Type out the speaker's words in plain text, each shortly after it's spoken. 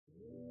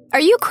Are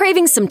you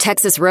craving some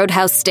Texas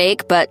Roadhouse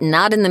steak but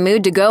not in the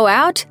mood to go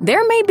out?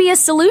 There may be a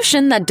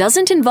solution that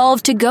doesn't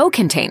involve to-go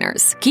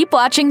containers. Keep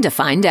watching to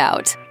find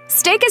out.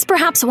 Steak is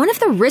perhaps one of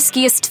the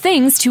riskiest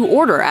things to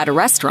order at a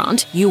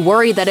restaurant. You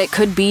worry that it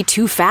could be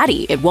too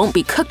fatty, it won't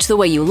be cooked the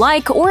way you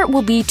like, or it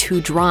will be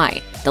too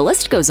dry. The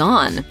list goes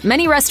on.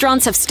 Many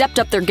restaurants have stepped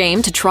up their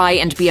game to try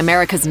and be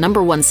America's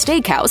 #1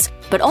 steakhouse,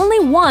 but only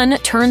one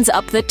turns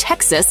up the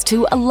Texas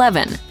to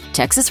 11.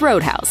 Texas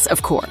Roadhouse,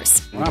 of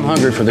course. When I'm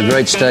hungry for the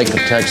great steak of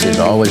Texas,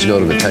 I always go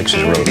to the Texas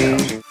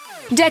Roadhouse.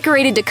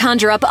 Decorated to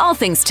conjure up all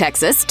things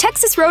Texas,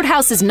 Texas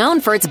Roadhouse is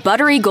known for its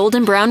buttery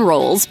golden brown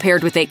rolls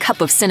paired with a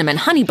cup of cinnamon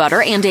honey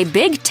butter and a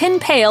big tin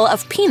pail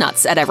of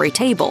peanuts at every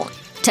table.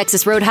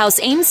 Texas Roadhouse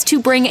aims to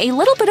bring a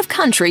little bit of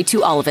country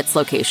to all of its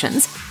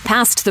locations.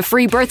 Past the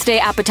free birthday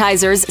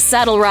appetizers,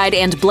 saddle ride,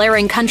 and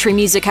blaring country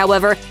music,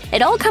 however,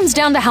 it all comes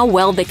down to how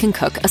well they can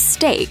cook a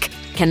steak.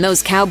 Can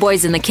those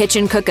cowboys in the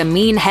kitchen cook a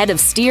mean head of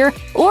steer,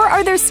 or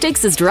are their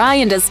steaks as dry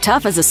and as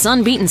tough as a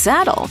sun-beaten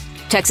saddle?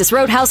 Texas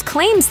Roadhouse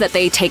claims that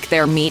they take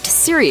their meat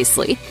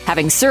seriously,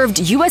 having served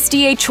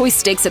USDA Choice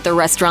steaks at their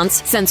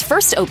restaurants since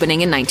first opening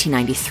in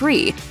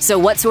 1993. So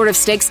what sort of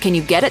steaks can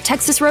you get at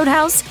Texas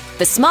Roadhouse?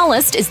 The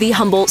smallest is the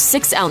humble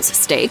 6-ounce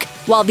steak,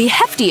 while the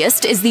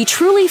heftiest is the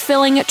truly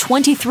filling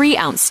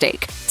 23-ounce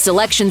steak.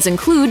 Selections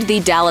include the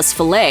Dallas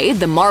filet,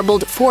 the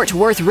marbled Fort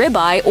Worth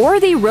ribeye, or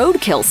the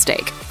roadkill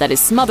steak that is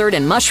smothered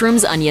in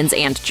mushrooms, onions,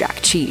 and jack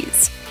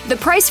cheese. The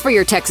price for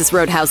your Texas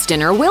Roadhouse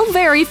dinner will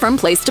vary from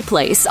place to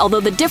place, although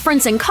the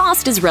difference in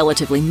cost is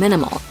relatively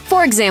minimal.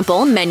 For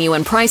example, Menu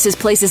and Prices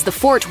places the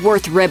Fort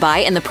Worth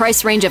ribeye in the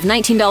price range of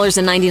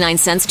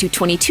 $19.99 to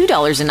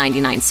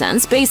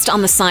 $22.99 based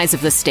on the size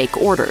of the steak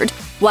ordered,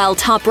 while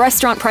Top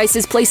Restaurant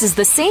Prices places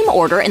the same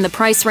order in the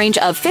price range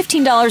of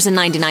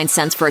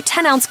 $15.99 for a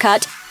 10-ounce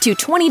cut to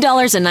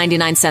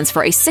 $20.99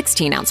 for a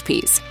 16-ounce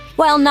piece.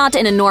 While not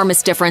an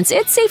enormous difference,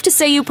 it's safe to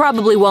say you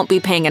probably won't be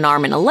paying an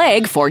arm and a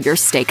leg for your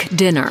steak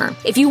dinner.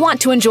 If you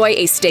want to enjoy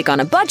a steak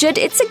on a budget,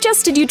 it's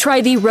suggested you try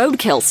the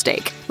roadkill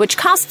steak, which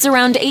costs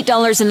around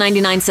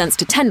 $8.99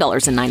 to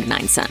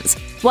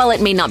 $10.99. While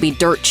it may not be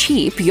dirt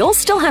cheap, you'll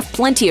still have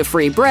plenty of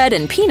free bread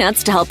and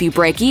peanuts to help you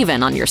break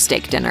even on your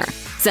steak dinner.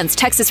 Since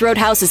Texas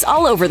Roadhouse is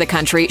all over the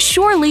country,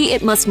 surely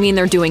it must mean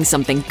they're doing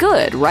something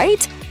good,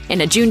 right? In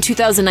a June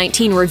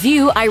 2019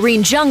 review,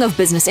 Irene Jung of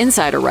Business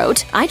Insider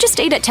wrote, "I just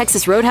ate at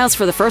Texas Roadhouse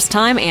for the first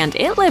time and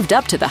it lived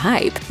up to the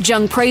hype."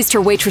 Jung praised her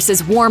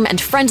waitress's warm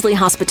and friendly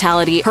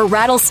hospitality, her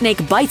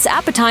rattlesnake bites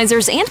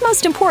appetizers, and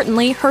most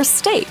importantly, her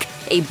steak.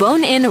 A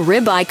bone-in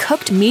ribeye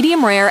cooked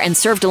medium rare and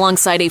served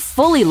alongside a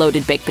fully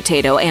loaded baked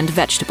potato and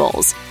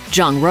vegetables.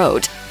 Jung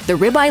wrote, "The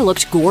ribeye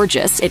looked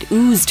gorgeous, it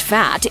oozed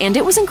fat, and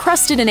it was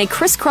encrusted in a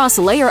crisscross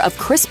layer of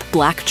crisp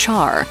black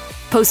char."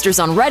 Posters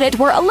on Reddit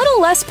were a little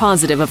less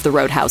positive of the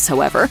Roadhouse,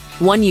 however.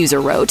 One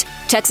user wrote,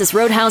 "Texas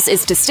Roadhouse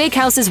is to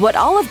steakhouses what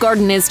Olive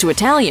Garden is to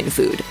Italian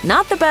food.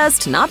 Not the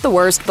best, not the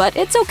worst, but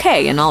it's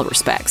okay in all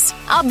respects."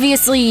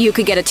 Obviously, you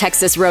could get a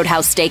Texas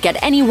Roadhouse steak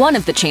at any one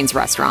of the chain's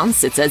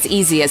restaurants. It's as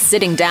easy as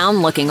sitting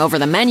down, looking over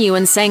the menu,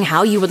 and saying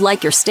how you would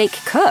like your steak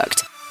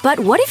cooked. But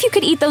what if you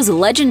could eat those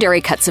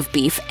legendary cuts of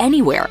beef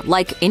anywhere,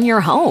 like in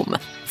your home?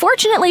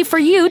 Fortunately for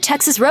you,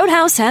 Texas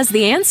Roadhouse has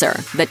the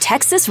answer: the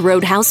Texas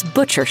Roadhouse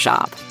Butcher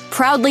Shop.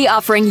 Proudly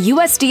offering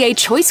USDA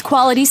Choice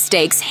quality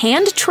steaks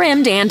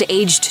hand-trimmed and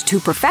aged to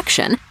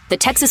perfection, the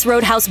Texas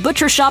Roadhouse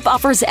Butcher Shop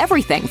offers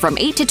everything from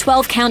 8 to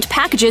 12-count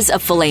packages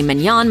of filet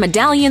mignon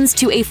medallions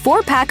to a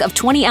 4-pack of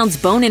 20-ounce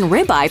bone-in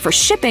ribeye for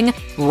shipping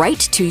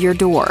right to your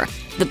door.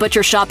 The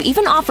Butcher Shop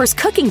even offers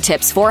cooking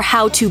tips for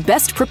how to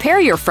best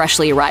prepare your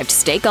freshly arrived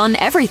steak on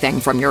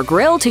everything from your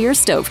grill to your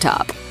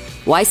stovetop.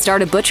 Why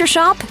start a butcher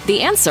shop?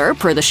 The answer,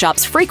 per the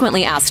shop's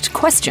frequently asked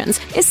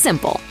questions, is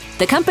simple.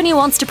 The company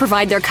wants to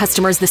provide their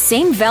customers the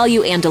same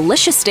value and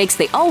delicious steaks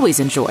they always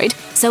enjoyed,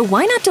 so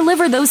why not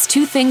deliver those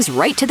two things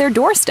right to their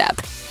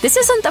doorstep? This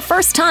isn't the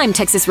first time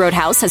Texas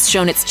Roadhouse has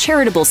shown its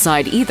charitable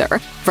side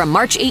either. From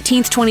March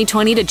 18,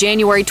 2020 to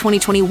January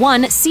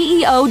 2021,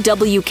 CEO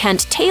W.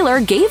 Kent Taylor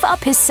gave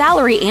up his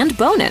salary and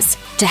bonus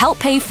to help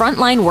pay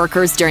frontline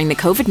workers during the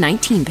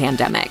COVID-19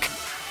 pandemic.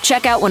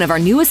 Check out one of our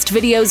newest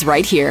videos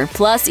right here.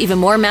 Plus, even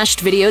more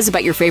mashed videos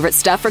about your favorite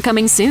stuff are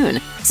coming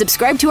soon.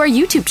 Subscribe to our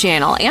YouTube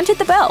channel and hit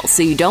the bell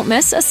so you don't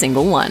miss a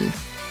single one.